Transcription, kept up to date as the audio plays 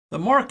The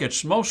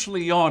markets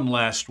mostly yawned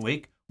last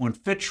week when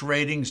Fitch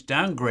Ratings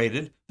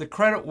downgraded the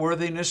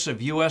creditworthiness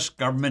of U.S.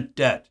 government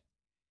debt.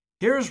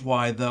 Here's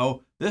why,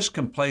 though, this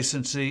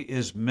complacency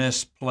is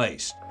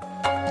misplaced.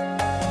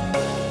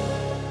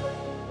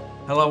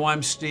 Hello,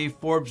 I'm Steve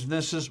Forbes, and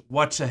this is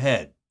What's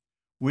Ahead.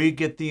 We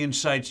get the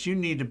insights you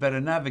need to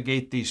better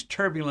navigate these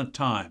turbulent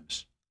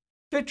times.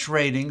 Fitch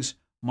Ratings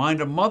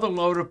mined a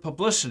motherload of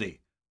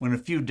publicity when a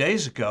few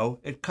days ago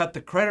it cut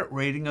the credit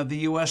rating of the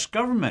U.S.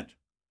 government.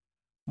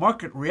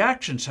 Market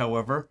reactions,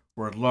 however,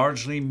 were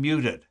largely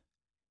muted.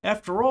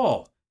 After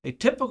all, a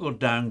typical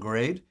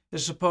downgrade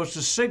is supposed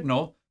to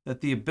signal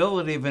that the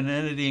ability of an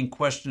entity in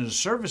question to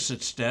service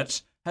its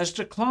debts has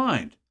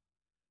declined.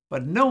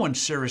 But no one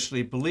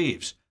seriously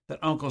believes that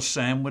Uncle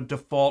Sam would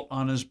default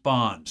on his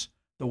bonds,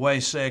 the way,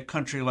 say, a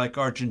country like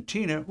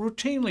Argentina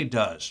routinely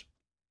does.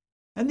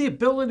 And the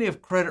ability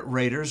of credit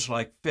raters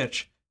like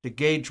Fitch to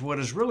gauge what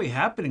is really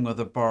happening with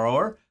a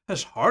borrower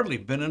has hardly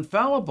been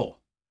infallible.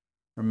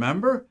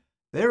 Remember,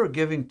 they were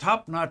giving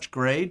top-notch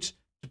grades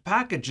to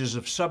packages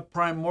of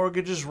subprime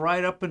mortgages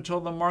right up until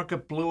the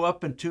market blew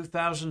up in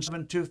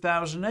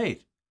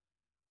 2007-2008.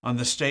 On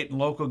the state and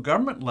local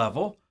government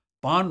level,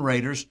 bond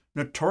raters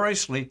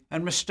notoriously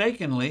and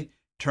mistakenly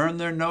turned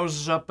their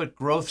noses up at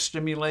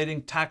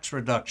growth-stimulating tax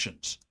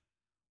reductions.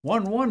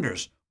 One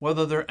wonders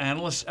whether their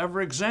analysts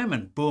ever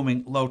examined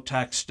booming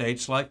low-tax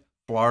states like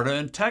Florida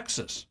and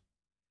Texas.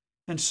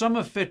 And some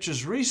of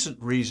Fitch's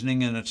recent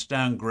reasoning in its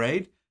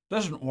downgrade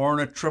doesn't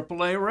warrant a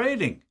AAA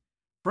rating.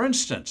 For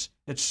instance,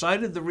 it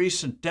cited the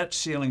recent debt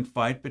ceiling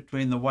fight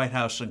between the White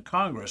House and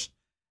Congress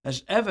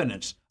as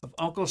evidence of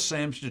Uncle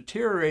Sam's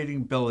deteriorating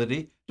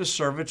ability to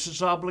service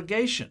its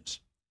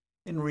obligations.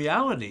 In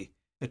reality,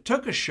 it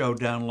took a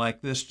showdown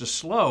like this to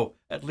slow,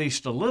 at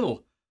least a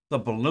little, the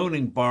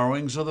ballooning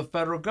borrowings of the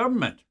federal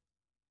government.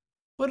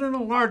 But in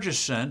a larger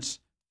sense,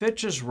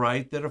 Fitch is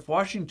right that if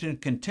Washington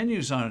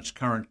continues on its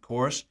current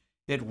course,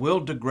 it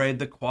will degrade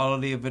the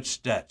quality of its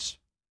debts.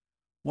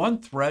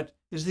 One threat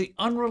is the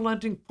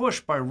unrelenting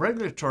push by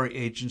regulatory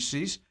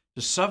agencies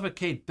to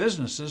suffocate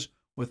businesses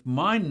with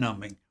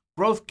mind-numbing,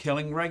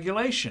 growth-killing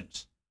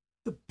regulations.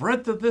 The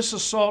breadth of this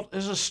assault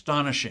is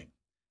astonishing.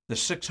 The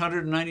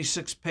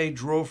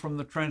 696-page rule from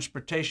the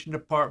Transportation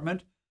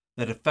Department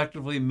that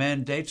effectively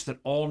mandates that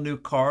all new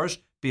cars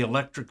be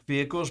electric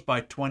vehicles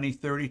by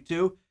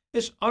 2032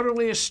 is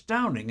utterly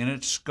astounding in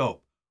its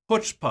scope,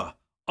 chutzpah,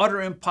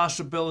 utter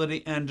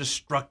impossibility, and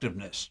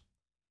destructiveness.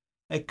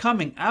 A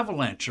coming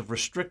avalanche of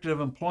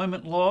restrictive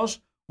employment laws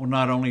will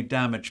not only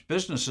damage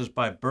businesses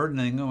by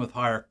burdening them with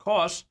higher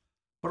costs,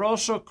 but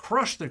also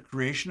crush the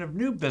creation of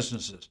new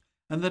businesses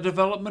and the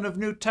development of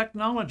new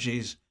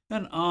technologies,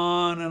 and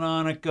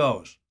on it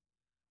goes.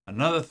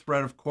 Another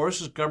threat, of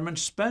course, is government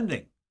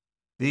spending.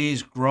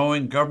 These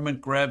growing government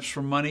grabs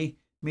for money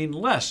mean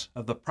less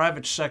of the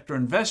private sector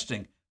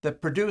investing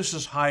that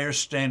produces higher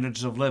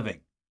standards of living.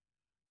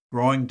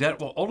 Growing debt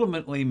will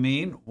ultimately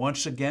mean,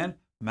 once again,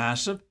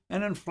 massive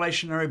and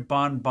inflationary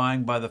bond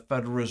buying by the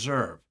Federal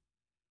Reserve.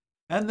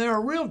 And there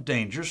are real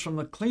dangers from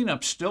the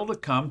cleanup still to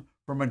come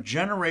from a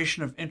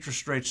generation of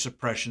interest rate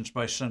suppressions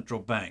by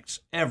central banks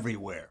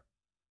everywhere.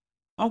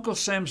 Uncle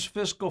Sam's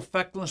fiscal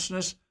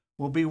fecklessness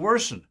will be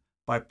worsened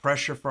by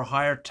pressure for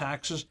higher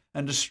taxes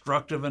and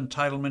destructive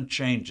entitlement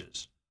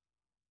changes.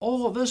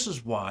 All of this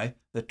is why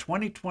the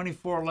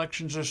 2024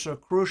 elections are so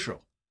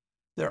crucial.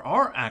 There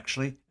are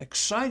actually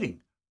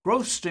exciting,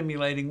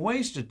 growth-stimulating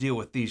ways to deal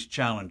with these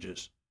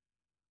challenges.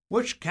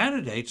 Which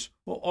candidates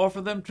will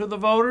offer them to the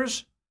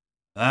voters?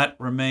 That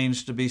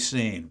remains to be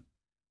seen.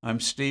 I'm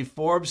Steve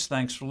Forbes.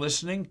 Thanks for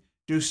listening.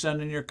 Do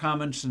send in your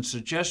comments and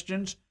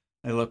suggestions.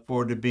 I look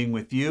forward to being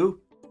with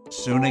you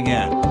soon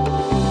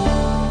again.